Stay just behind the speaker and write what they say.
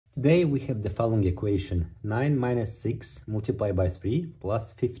Today we have the following equation: 9 minus 6 multiplied by 3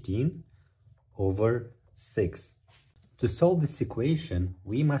 plus 15 over 6. To solve this equation,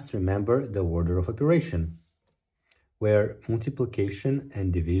 we must remember the order of operation, where multiplication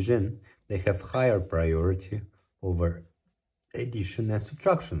and division, they have higher priority over addition and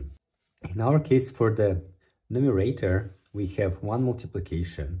subtraction. In our case, for the numerator, we have one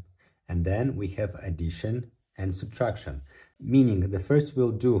multiplication, and then we have addition and subtraction, meaning the first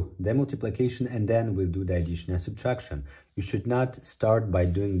we'll do the multiplication and then we'll do the addition and subtraction. You should not start by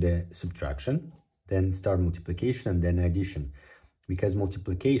doing the subtraction, then start multiplication and then addition, because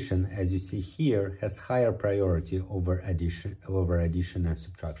multiplication, as you see here, has higher priority over addition and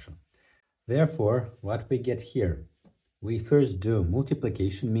subtraction. Therefore, what we get here, we first do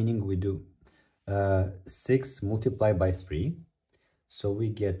multiplication, meaning we do 6 multiplied by 3, so we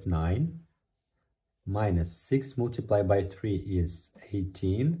get 9, minus 6 multiplied by 3 is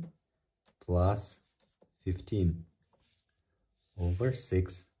 18, plus 15 over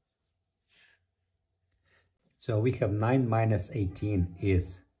 6. So we have 9 minus 18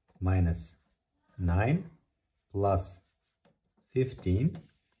 is minus 9, plus 15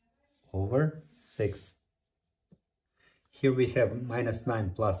 over 6. Here we have minus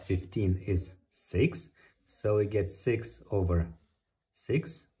 9 plus 15 is 6, so we get 6 over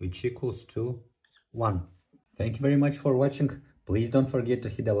 6, which equals to 1. Thank you very much for watching. Please don't forget to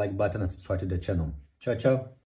hit the like button and subscribe to the channel. Ciao, ciao!